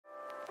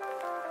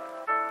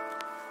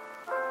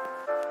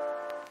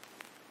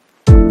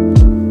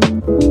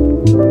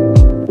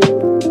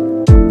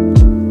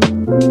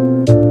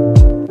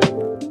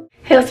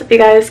Hey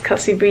guys,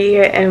 𝗕𝗨𝗃𝗂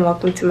here and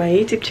welcome to my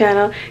YouTube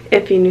channel.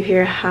 If you're new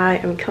here, hi,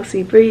 I'm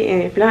𝗕𝗨𝗃𝗂,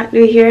 and if you're not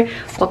new here,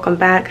 welcome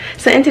back.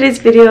 So in today's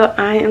video,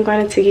 I am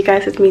going to take you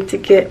guys with me to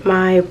get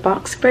my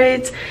box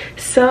braids.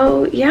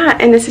 So yeah,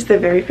 and this is the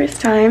very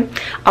first time.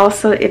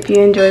 Also, if you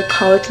enjoy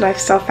college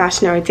lifestyle,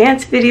 fashion, or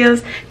dance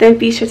videos, then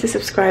be sure to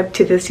subscribe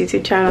to this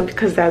YouTube channel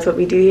because that's what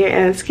we do here,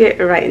 and let's get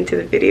right into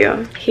the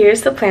video.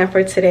 Here's the plan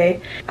for today.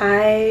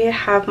 I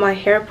have my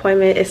hair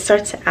appointment. It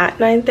starts at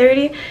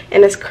 9:30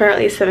 and it's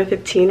currently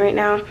 7:15 right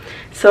now.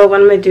 So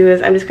what I'm gonna do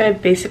is I'm just gonna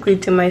basically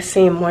do my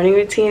same morning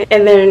routine,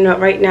 and then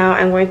right now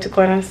I'm going to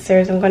go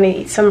downstairs. I'm going to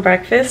eat some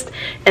breakfast,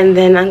 and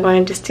then I'm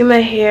going to just do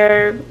my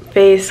hair,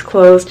 face,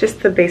 clothes,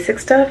 just the basic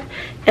stuff,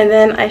 and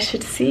then I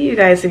should see you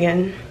guys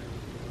again.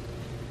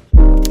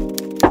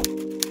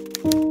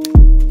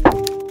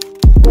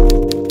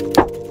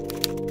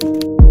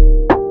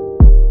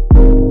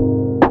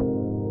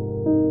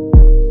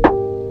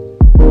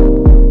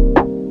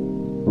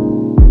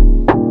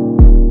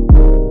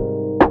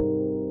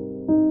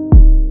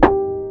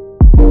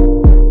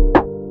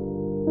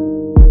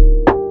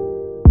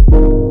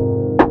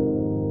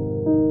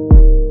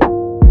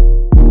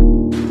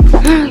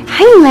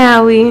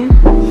 Maui.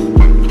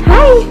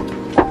 Hi.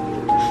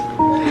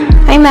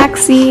 Hi,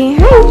 Maxie.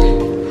 Hi.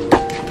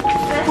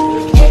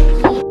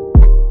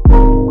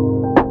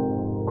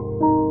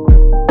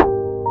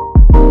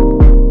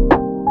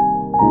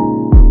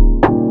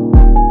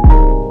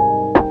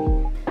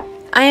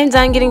 I am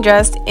done getting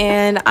dressed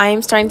and I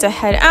am starting to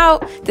head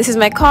out. This is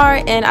my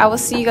car and I will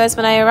see you guys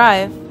when I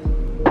arrive.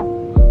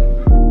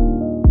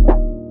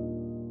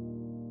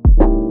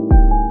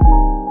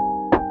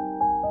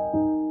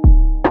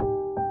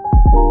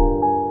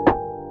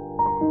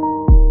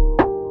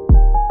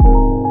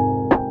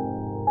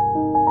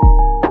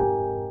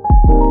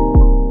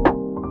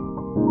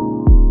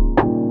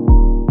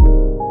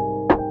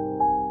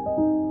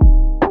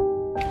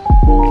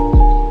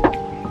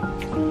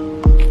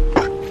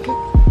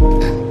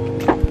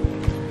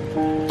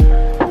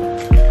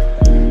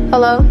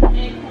 Hello?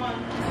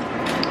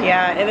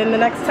 Yeah, and then the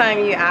next time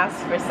you ask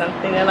for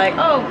something, they're like,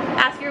 oh,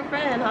 ask your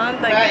friend, huh?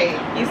 Like, right.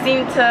 She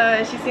seems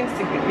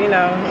to, you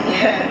know.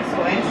 Yeah,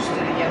 so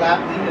interested in your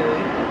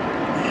livelihood.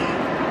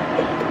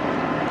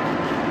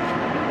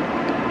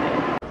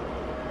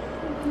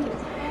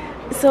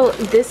 So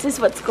this is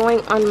what's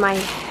going on my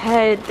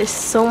head. There's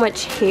so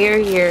much hair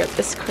here.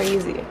 It's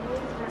crazy.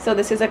 So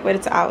this is like what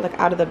it's out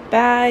of the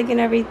bag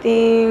and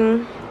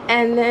everything.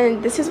 And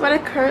then this is what I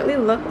currently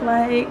look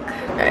like.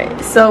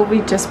 Alright, so we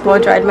just blow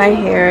dried my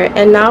hair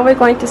and now we're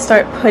going to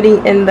start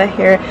putting in the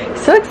hair.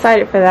 So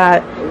excited for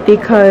that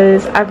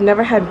because I've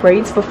never had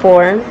braids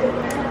before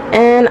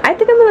and I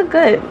think I'm gonna look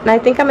good. And I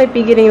think I might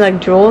be getting like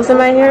jewels in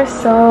my hair,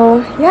 so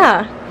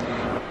yeah.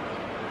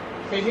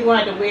 Because you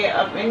wanted to wear it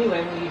up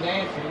anyway when you're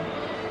dancing.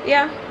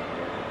 Yeah.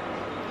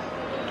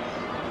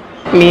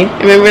 Me.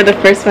 Remember the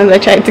first ones I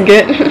tried to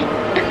get?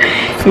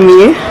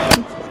 Me.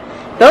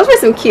 Those were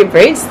some cute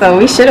braids though.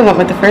 We should have went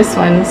with the first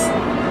ones.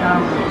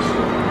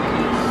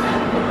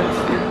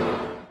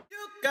 You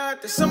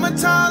got the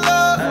summertime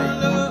love.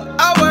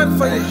 I work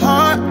for your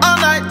heart all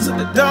night till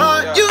the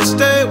dawn. You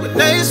stay when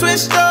they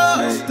switch up.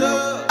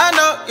 I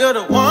know you're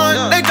the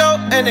one. They go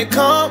and they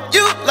come.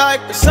 You like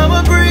the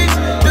summer breeze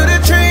through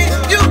the trees.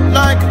 You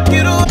like a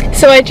cute.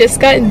 So I just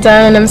got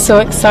done. I'm so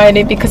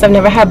excited because I've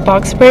never had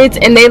box braids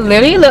and they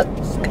literally look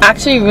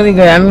actually really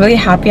good. I'm really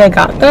happy I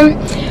got them.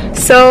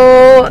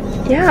 So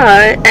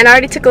yeah, and I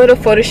already took a little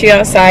photo shoot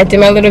outside, did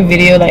my little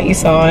video that you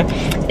saw,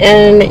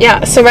 and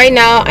yeah, so right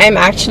now I'm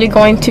actually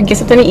going to get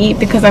something to eat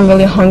because I'm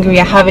really hungry.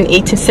 I haven't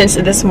eaten since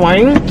this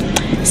morning,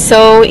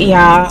 so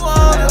yeah.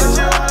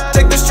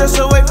 Take the stress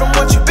away from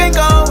what you've been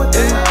going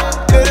through.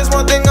 There's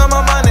one thing on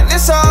my mind and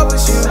it's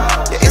always you.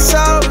 Yeah, it's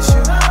always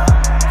you.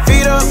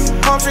 Feet up,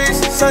 palm trees,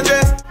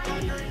 sundress.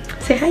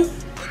 Say hi.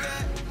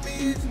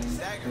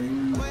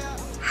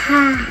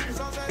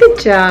 Good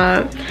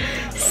job.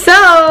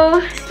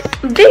 So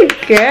big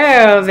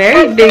girl,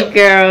 very big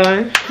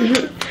girl.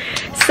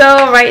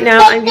 So right now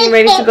I'm getting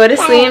ready to go to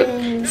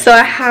sleep. So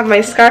I have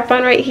my scarf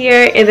on right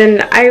here, and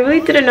then I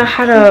really didn't know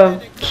how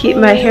to keep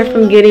my hair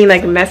from getting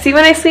like messy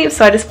when I sleep,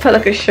 so I just put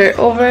like a shirt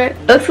over it.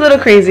 It looks a little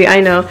crazy, I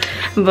know,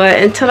 but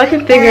until I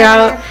can figure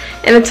out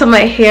and until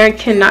my hair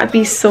cannot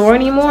be sore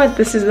anymore,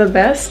 this is the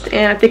best,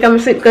 and I think I'm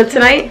gonna sleep good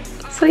tonight.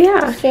 So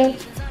yeah. Okay.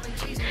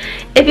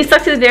 If you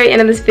stuck to the very end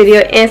of this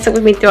video and stuck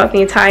with me throughout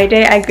the entire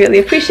day, I greatly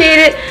appreciate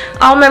it.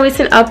 All my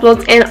recent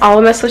uploads and all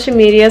of my social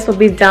medias will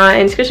be down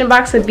in the description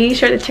box, so be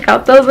sure to check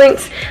out those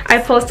links. I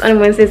post on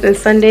Wednesdays and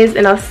Sundays,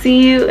 and I'll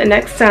see you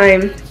next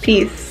time.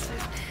 Peace.